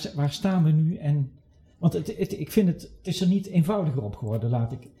 Waar staan we nu? Want ik vind het is er niet eenvoudiger op geworden,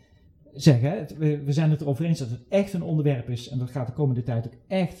 laat ik zeggen. We zijn het erover eens dat het echt een onderwerp is en dat gaat de komende tijd ook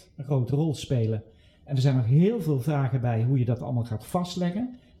echt een grote rol spelen. En er zijn nog heel veel vragen bij hoe je dat allemaal gaat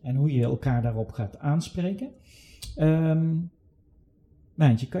vastleggen en hoe je elkaar daarop gaat aanspreken.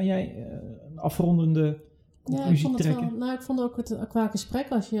 Mijntje, kan jij een afrondende conclusie trekken? Ik vond ook het qua gesprek,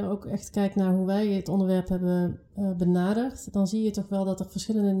 als je ook echt kijkt naar hoe wij het onderwerp hebben benaderd, dan zie je toch wel dat er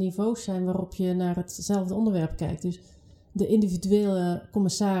verschillende niveaus zijn waarop je naar hetzelfde onderwerp kijkt. Dus de individuele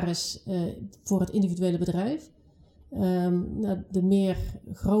commissaris voor het individuele bedrijf, de meer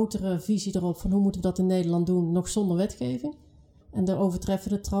grotere visie erop van hoe moeten we dat in Nederland doen, nog zonder wetgeving. En de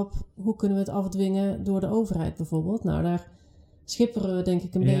overtreffende trap, hoe kunnen we het afdwingen door de overheid bijvoorbeeld. Nou, daar schipperen we denk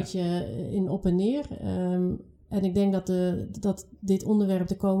ik een beetje in op en neer. En ik denk dat dit onderwerp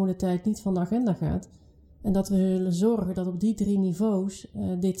de komende tijd niet van de agenda gaat. En dat we zullen zorgen dat op die 3 niveaus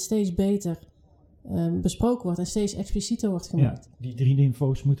dit steeds beter besproken wordt en steeds explicieter wordt gemaakt. Ja, die 3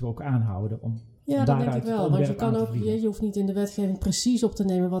 niveaus moeten we ook aanhouden. Ja, dat denk ik wel. Want je kan ook, je hoeft niet in de wetgeving precies op te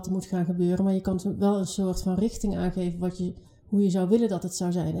nemen wat er moet gaan gebeuren. Maar je kan wel een soort van richting aangeven hoe je zou willen dat het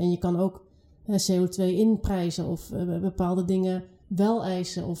zou zijn. En je kan ook CO2 inprijzen of bepaalde dingen wel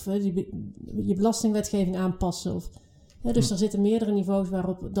eisen of je belastingwetgeving aanpassen. Dus er zitten meerdere niveaus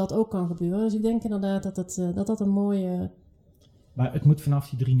waarop dat ook kan gebeuren. Dus ik denk inderdaad dat een mooie... Maar het moet vanaf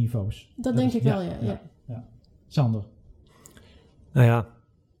die 3 niveaus. Dat denk ik wel, ja. Sander? Nou ja,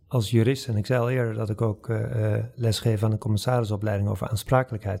 als jurist, en ik zei al eerder dat ik ook lesgeef aan de commissarisopleiding over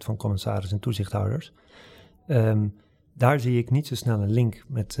aansprakelijkheid van commissaris en toezichthouders. Daar zie ik niet zo snel een link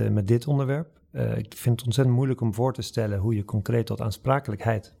met dit onderwerp. Ik vind het ontzettend moeilijk om voor te stellen hoe je concreet tot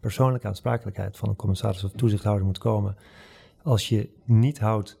aansprakelijkheid, persoonlijke aansprakelijkheid van een commissaris of toezichthouder moet komen als je niet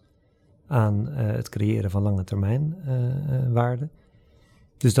houdt aan het creëren van lange termijn waarden.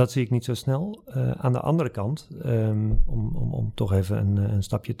 Dus dat zie ik niet zo snel. Aan de andere kant, om toch even een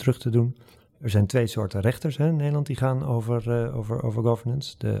stapje terug te doen. Er zijn 2 soorten rechters in Nederland die gaan over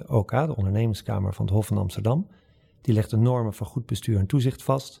governance. De OK, de ondernemingskamer van het Hof van Amsterdam. Die legt de normen van goed bestuur en toezicht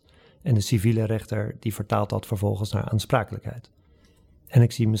vast. En de civiele rechter die vertaalt dat vervolgens naar aansprakelijkheid. En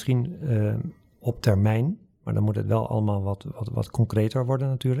ik zie misschien op termijn, maar dan moet het wel allemaal wat concreter worden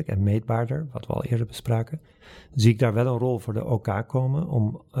natuurlijk en meetbaarder, wat we al eerder bespraken. Zie ik daar wel een rol voor de OK komen om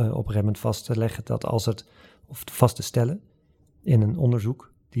op een gegeven moment vast te leggen dat vast te stellen in een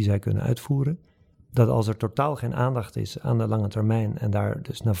onderzoek die zij kunnen uitvoeren, dat als er totaal geen aandacht is aan de lange termijn en daar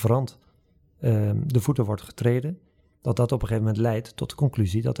dus navrant de voeten wordt getreden, dat op een gegeven moment leidt tot de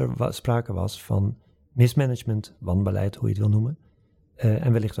conclusie dat er sprake was van mismanagement, wanbeleid, hoe je het wil noemen,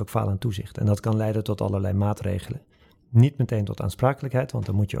 en wellicht ook faal aan toezicht. En dat kan leiden tot allerlei maatregelen. Niet meteen tot aansprakelijkheid, want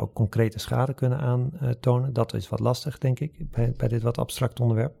dan moet je ook concrete schade kunnen aantonen. Dat is wat lastig, denk ik, bij dit wat abstract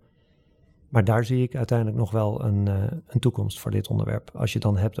onderwerp. Maar daar zie ik uiteindelijk nog wel een toekomst voor dit onderwerp. Als je het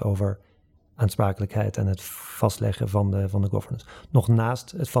dan hebt over aansprakelijkheid en het vastleggen van de governance. Nog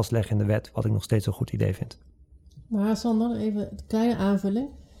naast het vastleggen in de wet, wat ik nog steeds een goed idee vind. Maar Sander, even een kleine aanvulling.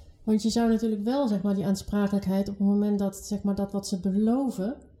 Want je zou natuurlijk wel, zeg maar, die aansprakelijkheid op het moment dat, zeg maar, dat wat ze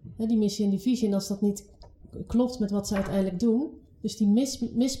beloven, die missie en die visie, en als dat niet klopt met wat ze uiteindelijk doen, dus die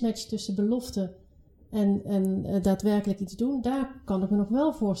mismatch tussen belofte en daadwerkelijk iets doen, daar kan ik me nog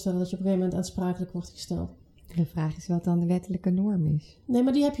wel voorstellen dat je op een gegeven moment aansprakelijk wordt gesteld. De vraag is wat dan de wettelijke norm is. Nee,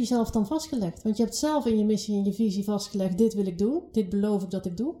 maar die heb je zelf dan vastgelegd. Want je hebt zelf in je missie en je visie vastgelegd, dit wil ik doen, dit beloof ik dat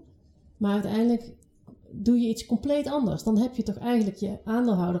ik doe. Maar uiteindelijk doe je iets compleet anders. Dan heb je toch eigenlijk je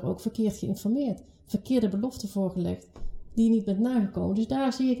aandeelhouder ook verkeerd geïnformeerd. Verkeerde beloften voorgelegd, die je niet bent nagekomen. Dus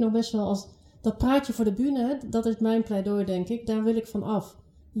daar zie ik nog best wel als dat praatje voor de bühne, dat is mijn pleidooi, denk ik. Daar wil ik van af.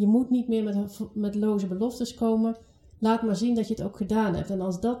 Je moet niet meer met loze beloftes komen. laat maar zien dat je het ook gedaan hebt. En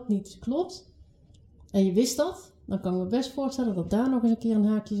als dat niet klopt, en je wist dat, dan kan ik me best voorstellen dat daar nog eens een keer een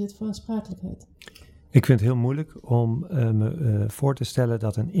haakje zit voor aansprakelijkheid. Ik vind het heel moeilijk om me voor te stellen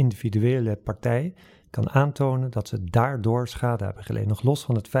dat een individuele partij kan aantonen dat ze daardoor schade hebben geleden. Nog los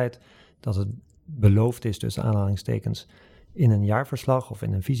van het feit dat het beloofd is, tussen aanhalingstekens, in een jaarverslag of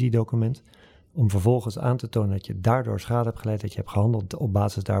in een visiedocument, om vervolgens aan te tonen dat je daardoor schade hebt geleden, dat je hebt gehandeld op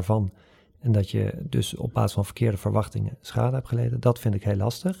basis daarvan en dat je dus op basis van verkeerde verwachtingen schade hebt geleden. Dat vind ik heel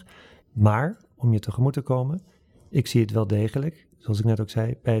lastig. Maar om je tegemoet te komen, ik zie het wel degelijk, zoals ik net ook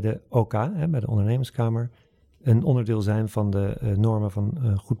zei, bij de OK, bij de ondernemerskamer, een onderdeel zijn van de normen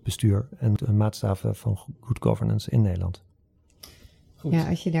van goed bestuur en de maatstaven van good governance in Nederland. Goed. Ja,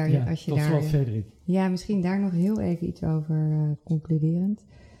 als je daar... tot slot, Frederik. Ja, misschien daar nog heel even iets over concluderend.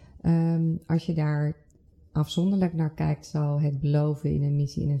 Als je daar afzonderlijk naar kijkt, zal het beloven in een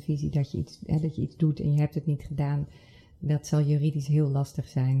missie, in een visie, dat je iets doet en je hebt het niet gedaan, dat zal juridisch heel lastig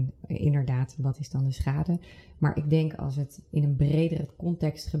zijn. Inderdaad, wat is dan de schade? Maar ik denk als het in een bredere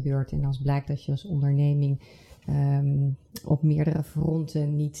context gebeurt en als blijkt dat je als onderneming op meerdere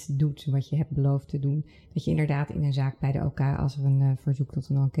fronten niet doet wat je hebt beloofd te doen, dat je inderdaad in een zaak bij de OK, als er een verzoek tot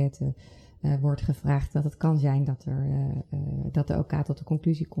een enquête wordt gevraagd, dat het kan zijn dat de OK tot de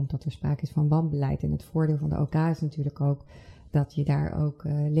conclusie komt dat er sprake is van wanbeleid. En het voordeel van de OK is natuurlijk ook dat je daar ook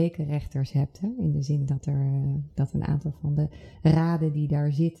lekenrechters hebt. Hè? In de zin dat een aantal van de raden die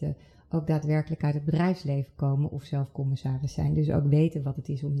daar zitten ook daadwerkelijk uit het bedrijfsleven komen of zelf commissaris zijn. Dus ook weten wat het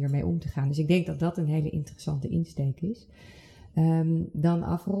is om hiermee om te gaan. Dus ik denk dat dat een hele interessante insteek is. Dan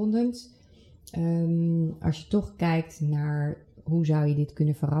afrondend, als je toch kijkt naar hoe zou je dit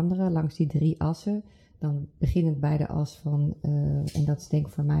kunnen veranderen langs die 3 assen, dan beginnend bij de as van, en dat is denk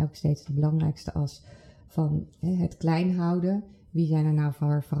ik voor mij ook steeds de belangrijkste as, van het klein houden. Wie zijn er nou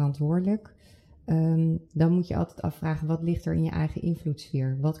voor verantwoordelijk? Dan moet je altijd afvragen, wat ligt er in je eigen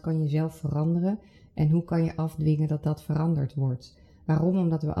invloedssfeer? Wat kan je zelf veranderen? En hoe kan je afdwingen dat dat veranderd wordt? Waarom?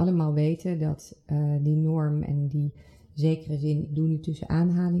 Omdat we allemaal weten dat die norm en die zekere zin, ik doe nu tussen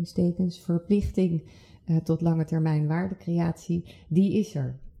aanhalingstekens, verplichting tot lange termijn waardecreatie, die is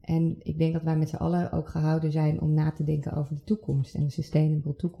er. En ik denk dat wij met z'n allen ook gehouden zijn om na te denken over de toekomst en de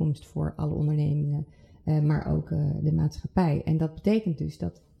sustainable toekomst voor alle ondernemingen, maar ook de maatschappij. En dat betekent dus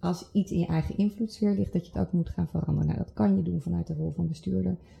dat als iets in je eigen invloedssfeer ligt, dat je het ook moet gaan veranderen. Nou, dat kan je doen vanuit de rol van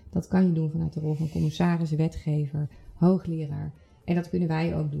bestuurder. Dat kan je doen vanuit de rol van commissaris, wetgever, hoogleraar. En dat kunnen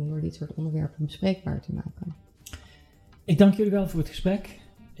wij ook doen door dit soort onderwerpen bespreekbaar te maken. Ik dank jullie wel voor het gesprek.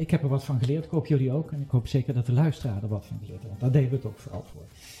 Ik heb er wat van geleerd. Ik hoop jullie ook. En ik hoop zeker dat de luisteraar er wat van geleerd heeft. Want daar deden we het ook vooral voor.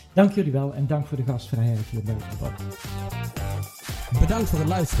 Dank jullie wel en dank voor de gastvrijheid hier bij het debat. Bedankt voor het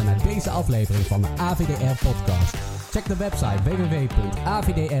luisteren naar deze aflevering van de AVDR-podcast. Check de website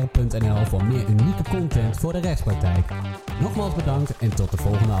www.avdr.nl voor meer unieke content voor de rechtspraktijk. Nogmaals bedankt en tot de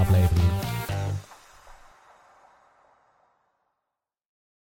volgende aflevering.